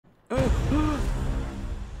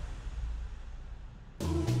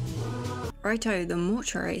Righto, the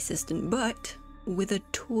Mortuary Assistant, but with a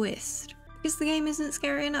twist. Because the game isn't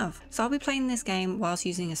scary enough. So I'll be playing this game whilst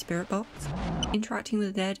using a spirit box, interacting with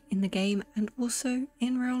the dead in the game and also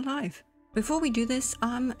in real life. Before we do this,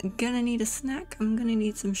 I'm gonna need a snack. I'm gonna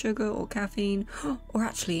need some sugar or caffeine. Or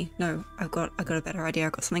actually, no, I got a better idea. I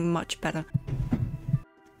got something much better.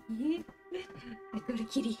 Yeah, I got a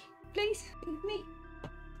kitty. Please, feed me.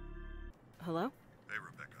 Hello? Hey,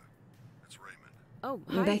 Rebecca. It's Raymond. Oh,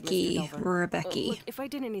 hi, Becky, Mr. Delver. Rebecca. Look, if I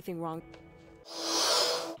did anything wrong... I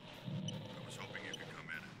was hoping you could come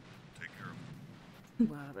in and take care of them.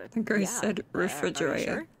 Well, The ghost said are you refrigerator.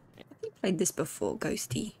 sure? Have you played this before,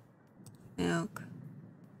 Ghosty? Milk.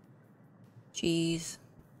 Cheese.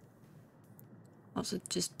 Lots of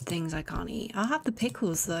just things I can't eat. I'll have the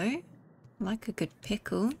pickles though. I like a good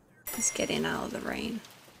pickle. Let's get in out of the rain.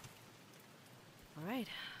 Alright,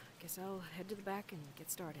 guess I'll head to the back and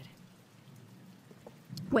get started.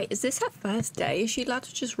 Wait, is this her first day? Is she allowed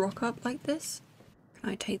to just rock up like this? Can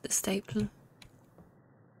I take the stapler?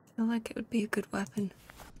 I feel like it would be a good weapon.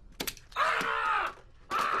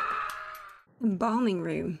 Embalming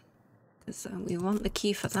room. Because we want the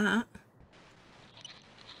key for that.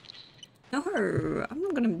 No, I'm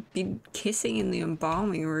not going to be kissing in the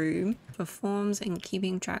embalming room. Performs and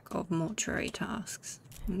keeping track of mortuary tasks.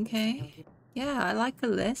 Okay. Yeah, I like a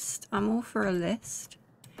list. I'm all for a list.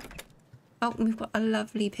 Oh, we've got a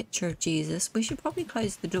lovely picture of Jesus. We should probably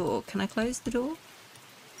close the door. Can I close the door?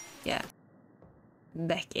 Yeah.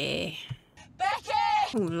 Becky. Becky!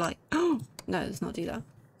 Oh, light. Oh, no, let's not do that.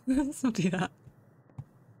 Let's not do that.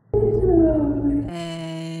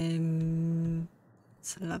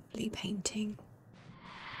 It's a lovely painting.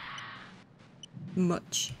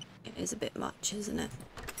 Much. It is a bit much, isn't it?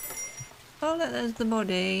 Oh, look, there's the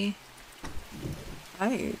body.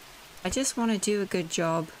 Oh, I just want to do a good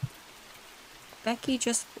job. Becky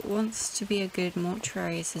just wants to be a good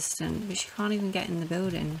mortuary assistant, but she can't even get in the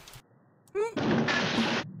building.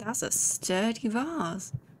 That's a sturdy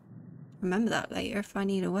vase. Remember that later if I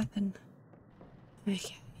need a weapon.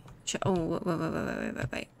 Okay. Oh,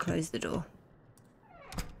 wait. Close the door.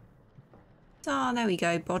 Oh, there we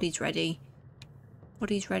go. Body's ready.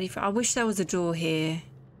 Body's ready for... I wish there was a door here.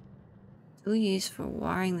 Still used for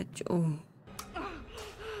wiring the... Oh.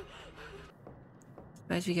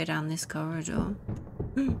 Suppose we go down this corridor.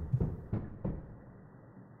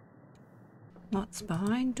 What's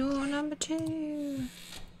behind door number 2?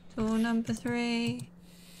 Door number 3.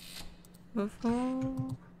 Number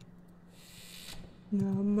 4.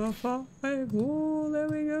 Number 5. Oh, there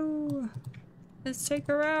we go. Let's take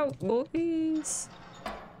her out, boys.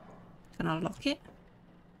 Can I lock it?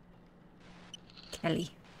 Kelly.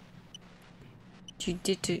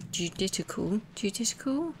 Judicial.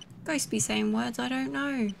 Ghost be saying words I don't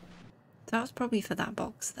know. That was probably for that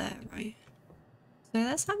box there, right? So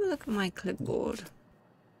let's have a look at my clipboard.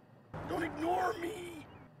 Don't ignore me!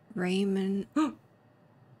 Raymond. What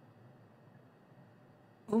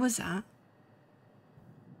was that?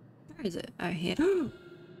 Where is it? Oh, here.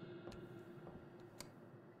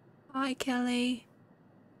 Hi, Kelly.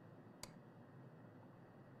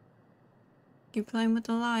 You're playing with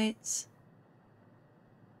the lights.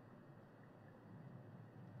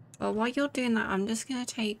 Well, while you're doing that, I'm just gonna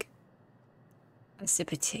take a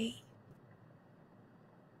sip of tea.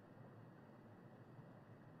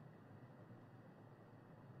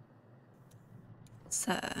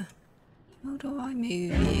 Sir, how do I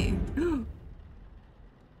move you?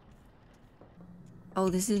 Oh,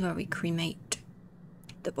 this is where we cremate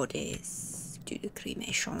the bodies. Do the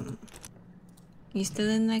cremation. You still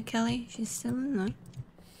in there, Kelly? She's still in there.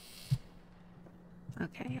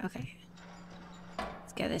 Okay.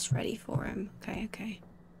 Let's get this ready for him. Okay.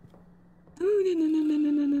 Oh,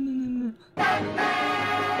 no.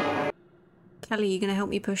 Kelly, you gonna help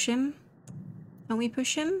me push him? Help me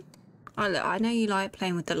push him? Oh, look, I know you like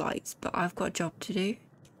playing with the lights, but I've got a job to do.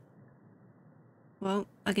 Well,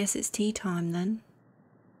 I guess it's tea time then.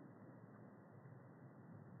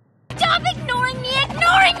 Stop ignoring me!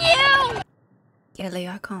 Ignoring you! Kelly,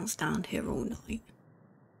 I can't stand here all night.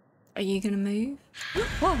 Are you gonna move?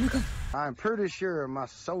 Oh my god! I'm pretty sure my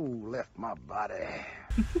soul left my body.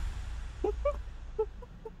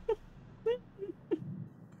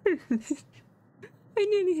 I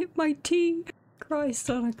nearly hit my tea. Christ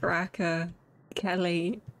on a cracker.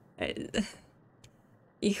 Kelly.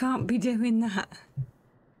 You can't be doing that.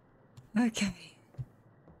 Okay.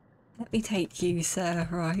 Let me take you, sir.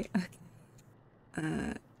 Right.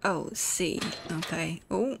 Okay. Oh, C. Okay.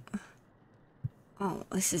 Oh. Oh,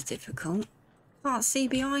 this is difficult. Can't see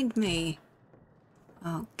behind me.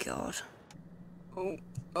 Oh, God. Oh.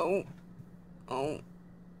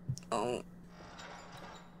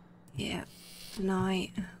 Yeah.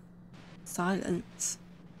 Night. Silence.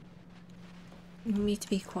 You want me to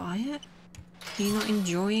be quiet? Are you not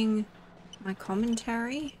enjoying my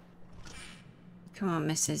commentary? Come on,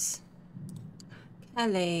 Mrs.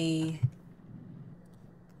 Kelly.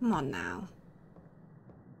 Come on now.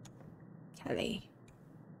 Kelly.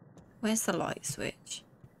 Where's the light switch?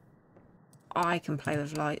 I can play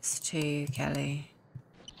with lights too, Kelly.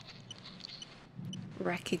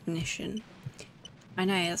 Recognition. I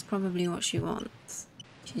know, that's probably what she wants.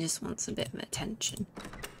 She just wants a bit of attention.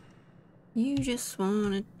 You just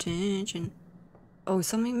want attention. Oh,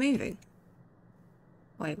 something moving.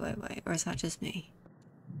 Wait, or is that just me?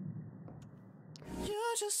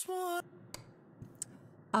 You just want...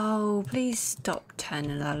 Oh, please stop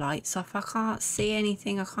turning the lights off. I can't see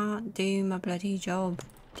anything. I can't do my bloody job.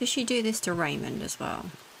 Does she do this to Raymond as well?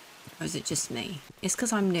 Or is it just me? It's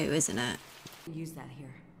because I'm new, isn't it? Use that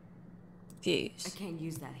here. Fuse. I can't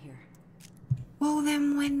use that here. Well,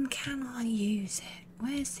 then when can I use it?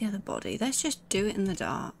 Where's the other body? Let's just do it in the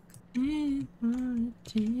dark. Ooh,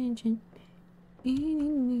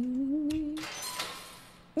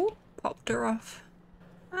 popped her off.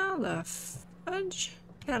 How the fudge?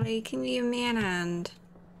 Kelly, can you give me an hand?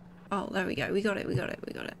 Oh, there we go. We got it.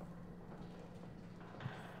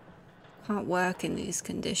 Can't work in these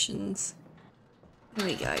conditions. There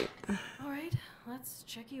we go. Alright, let's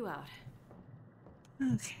check you out.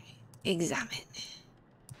 Okay. Examine.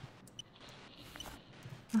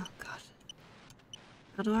 Oh, God.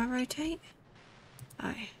 How do I rotate?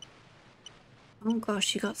 Oh. Oh,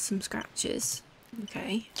 gosh, you got some scratches.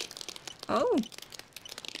 Okay. Oh!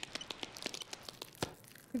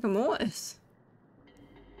 Rigor mortis.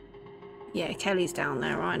 Yeah, Kelly's down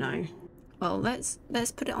there, I know. Well, let's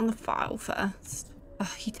put it on the file first.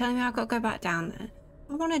 Oh, you telling me I've got to go back down there?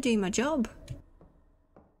 I want to do my job.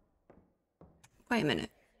 Wait a minute.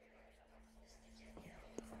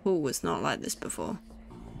 The pool was not like this before.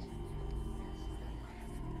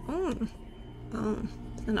 Oh,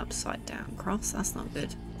 it's an upside down cross. That's not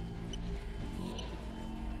good.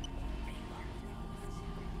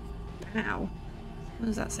 Ow. What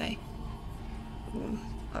does that say?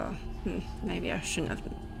 Maybe I shouldn't have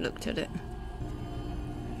looked at it.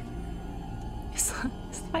 It's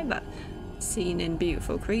like that scene in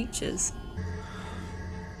Beautiful Creatures.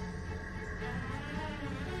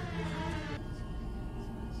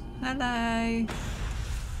 Hello.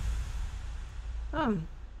 Oh,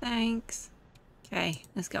 thanks. Okay,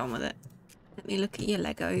 let's get on with it. Let me look at your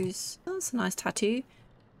Legos. Oh, that's a nice tattoo.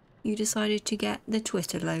 You decided to get the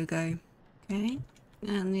Twitter logo. Okay,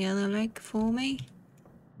 and the other leg for me.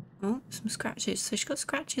 Oh, some scratches. So she's got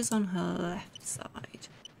scratches on her left side.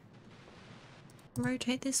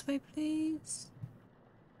 Rotate this way, please.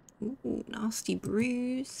 Ooh, nasty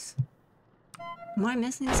bruise. Am I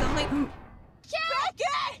missing something? Becky!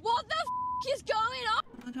 What the f is going on?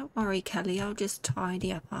 Oh, don't worry, Kelly. I'll just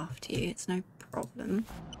tidy up after you. It's no problem.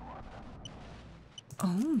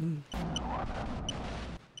 Oh.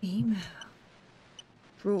 Email.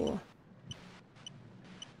 Drawer.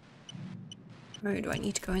 Oh, do I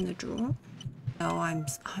need to go in the drawer? Oh,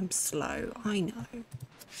 I'm slow. I know.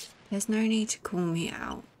 There's no need to call me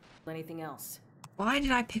out. Anything else? Why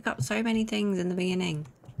did I pick up so many things in the beginning?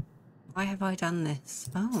 Why have I done this?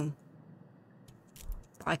 Oh.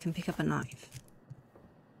 I can pick up a knife.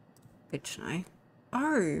 Good to know.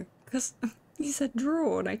 Oh, because you said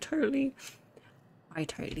drawer and I totally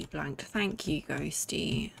blanked. Thank you,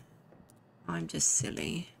 Ghosty. I'm just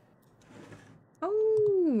silly.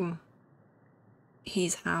 Oh.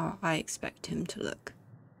 He's how I expect him to look.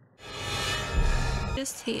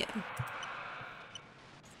 Just here.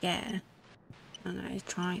 Yeah. I know, he's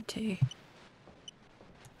trying to.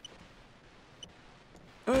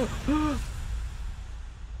 Oh.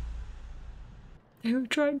 They were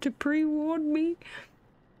trying to pre-warn me.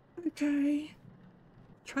 Okay.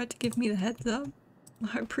 Tried to give me the heads up.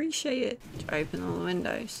 I appreciate it. Open all the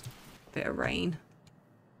windows. Bit of rain.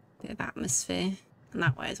 Bit of atmosphere. And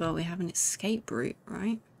that way as well we have an escape route,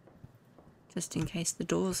 right? Just in case the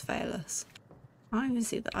doors fail us. I don't even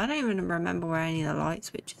see that. I don't even remember where any of the light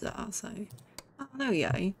switches are, so... Oh, there we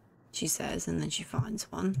go. She says, and then she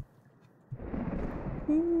finds one.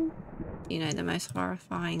 You know, the most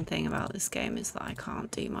horrifying thing about this game is that I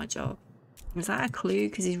can't do my job. Is that a clue?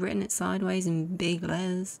 Because he's written it sideways in big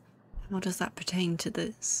letters. How does that pertain to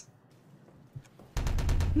this?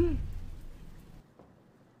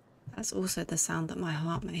 That's also the sound that my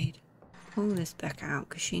heart made. Pull this back out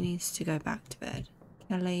because she needs to go back to bed.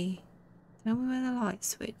 Kelly, tell me where the light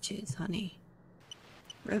switch is, honey.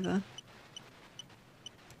 River.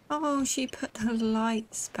 Oh, she put the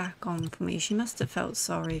lights back on for me. She must have felt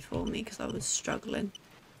sorry for me because I was struggling.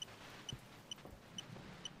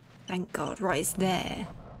 Thank God. Right, it's there.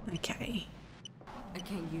 Okay. I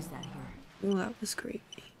can't use that here. Well, that was creepy.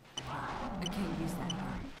 I can't use that here.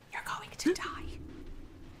 You're going to die.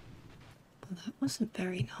 Well, that wasn't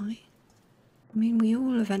very nice. I mean, we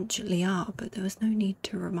all eventually are, but there was no need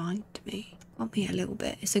to remind me. Got me a little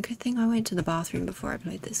bit. It's a good thing I went to the bathroom before I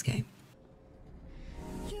played this game.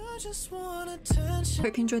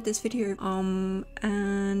 Hope you enjoyed this video.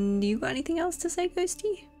 And you got anything else to say,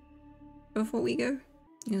 Ghosty? Before we go?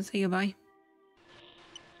 You gonna say goodbye?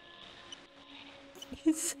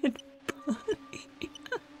 He said bye.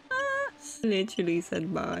 Literally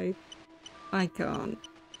said bye. I can't.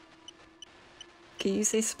 Can you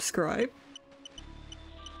say subscribe?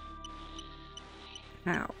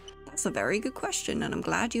 How? That's a very good question, and I'm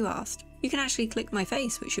glad you asked. You can actually click my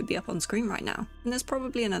face, which should be up on screen right now, and there's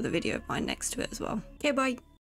probably another video of mine next to it as well. Okay, bye!